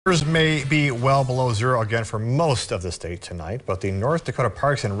Temperatures may be well below zero again for most of the state tonight, but the North Dakota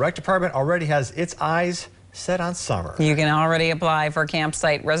Parks and Rec Department already has its eyes set on summer. You can already apply for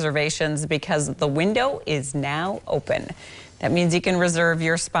campsite reservations because the window is now open. That means you can reserve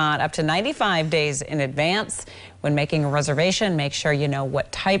your spot up to 95 days in advance. When making a reservation, make sure you know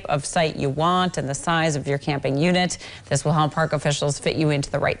what type of site you want and the size of your camping unit. This will help park officials fit you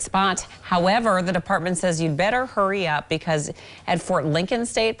into the right spot. However, the department says you'd better hurry up because at Fort Lincoln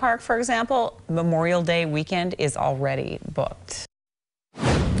State Park, for example, Memorial Day weekend is already booked.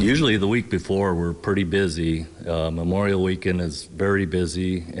 Usually the week before we're pretty busy. Memorial weekend is very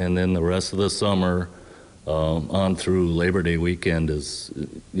busy, and then the rest of the summer on through Labor Day weekend is,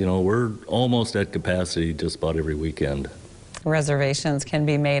 we're almost at capacity just about every weekend. Reservations can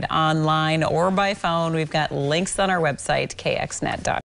be made online or by phone. We've got links on our website, kxnet.com.